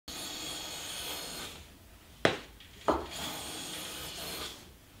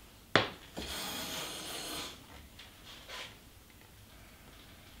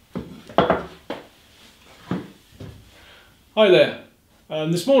Hi there.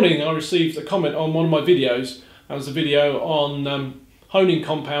 This morning I received a comment on one of my videos. That was a video on honing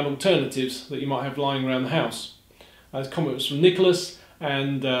compound alternatives that you might have lying around the house. This comment was from Nicholas,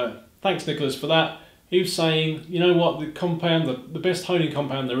 and thanks Nicholas for that. He was saying, you know what, the best honing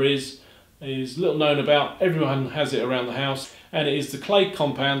compound there is little known about, everyone has it around the house, and it is the clay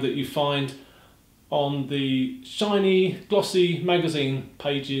compound that you find on the shiny, glossy magazine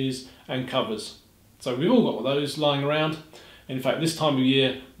pages and covers. So we've all got those lying around. In fact, this time of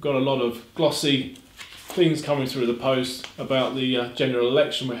year, we've got a lot of glossy things coming through the post about the general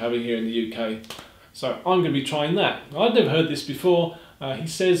election we're having here in the UK. So I'm going to be trying that. I'd never heard this before. He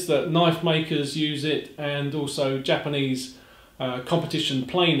says that knife makers use it, and also Japanese competition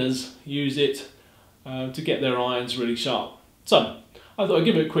planers use it to get their irons really sharp. So I thought I'd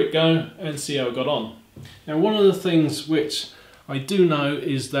give it a quick go and see how it got on. Now, one of the things which I do know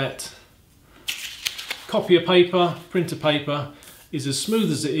is that copier paper, printer paper, is as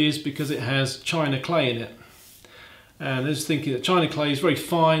smooth as it is because it has china clay in it. And I was thinking that china clay is very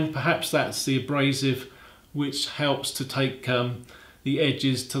fine. Perhaps that's the abrasive which helps to take the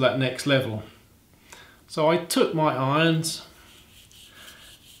edges to that next level. So I took my irons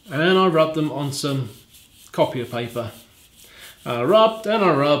and I rubbed them on some copier paper. And I rubbed and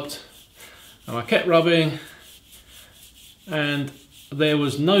I rubbed and I kept rubbing, and there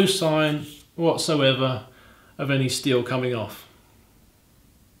was no sign whatsoever of any steel coming off.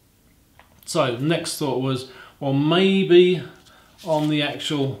 So the next thought was, well, maybe on the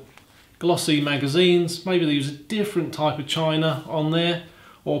actual glossy magazines, maybe they use a different type of china on there,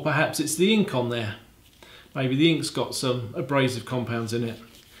 or perhaps it's the ink on there. Maybe the ink's got some abrasive compounds in it.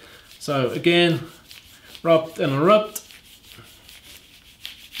 So again, rubbed and I rubbed,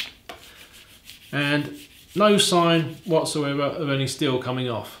 and no sign whatsoever of any steel coming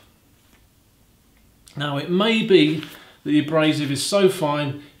off. Now, it may be that the abrasive is so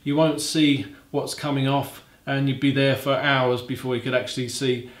fine you won't see what's coming off, and you'd be there for hours before you could actually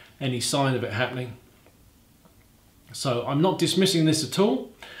see any sign of it happening. So I'm not dismissing this at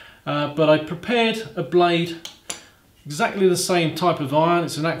all, but I prepared a blade, exactly the same type of iron.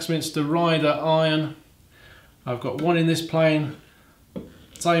 It's an Axminster Rider iron. I've got one in this plane,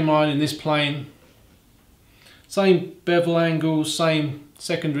 same iron in this plane, same bevel angles, same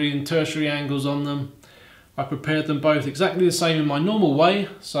secondary and tertiary angles on them. I prepared them both exactly the same in my normal way,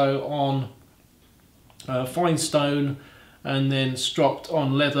 so on fine stone and then stropped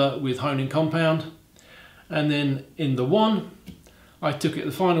on leather with honing compound. And then in the one, I took it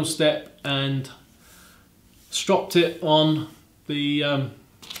the final step and stropped it on the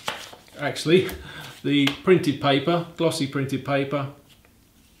the printed paper, glossy printed paper.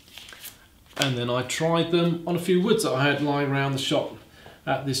 And then I tried them on a few woods that I had lying around the shop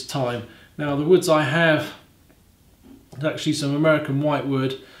at this time. Now, the woods I have is actually some American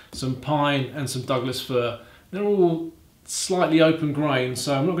whitewood, some pine and some Douglas fir. They're all slightly open grain,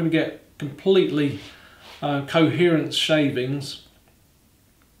 so I'm not going to get completely coherent shavings.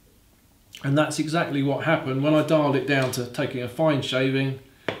 And that's exactly what happened when I dialed it down to taking a fine shaving.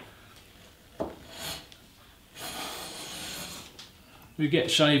 We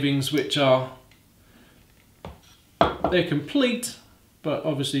get shavings which are, they're complete, but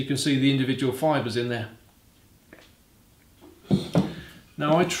obviously you can see the individual fibres in there.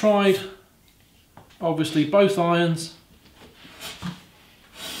 Now, I tried obviously both irons.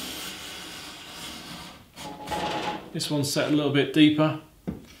 This one's set a little bit deeper,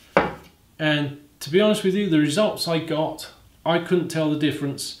 and to be honest with you, the results I got, I couldn't tell the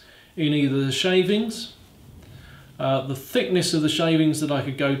difference in either the shavings, the thickness of the shavings that I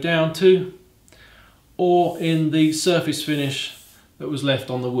could go down to, or in the surface finish that was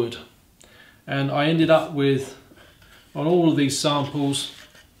left on the wood. And I ended up with, on all of these samples,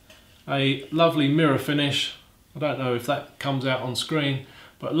 a lovely mirror finish. I don't know if that comes out on screen,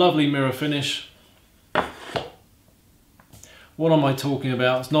 but lovely mirror finish. What am I talking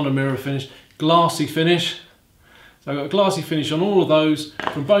about? It's not a mirror finish, glassy finish. So I've got a glassy finish on all of those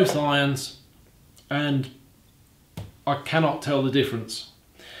from both irons, and I cannot tell the difference.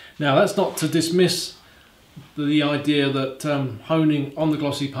 Now, that's not to dismiss the idea that honing on the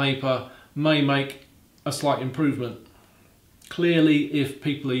glossy paper may make a slight improvement. Clearly, if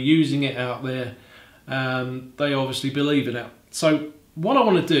people are using it out there, they obviously believe in it. So what I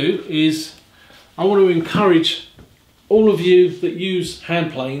want to do is, I want to encourage all of you that use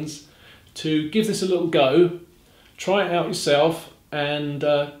hand planes to give this a little go, try it out yourself, and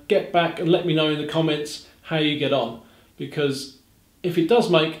get back and let me know in the comments how you get on. Because if it does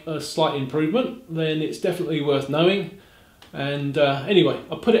make a slight improvement, then it's definitely worth knowing. And anyway,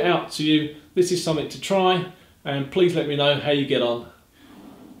 I'll put it out to you. This is something to try, and please let me know how you get on.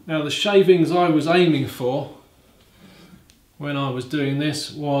 Now, the shavings I was aiming for when I was doing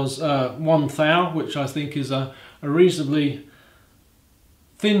this was 1 thou, which I think is a reasonably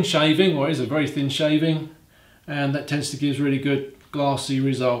thin shaving, or is a very thin shaving, and that tends to give really good glassy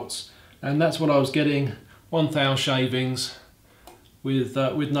results. And that's what I was getting, 1 thou shavings with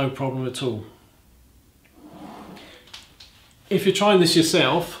no problem at all. If you're trying this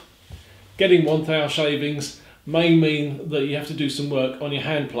yourself, getting 1 thou shavings may mean that you have to do some work on your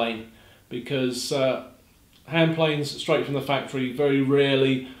hand plane, because hand planes straight from the factory very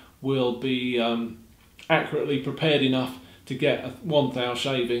rarely will be accurately prepared enough to get a 1 thou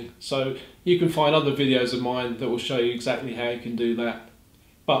shaving. So you can find other videos of mine that will show you exactly how you can do that.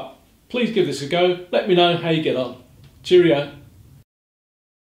 But please give this a go. Let me know how you get on. Cheerio.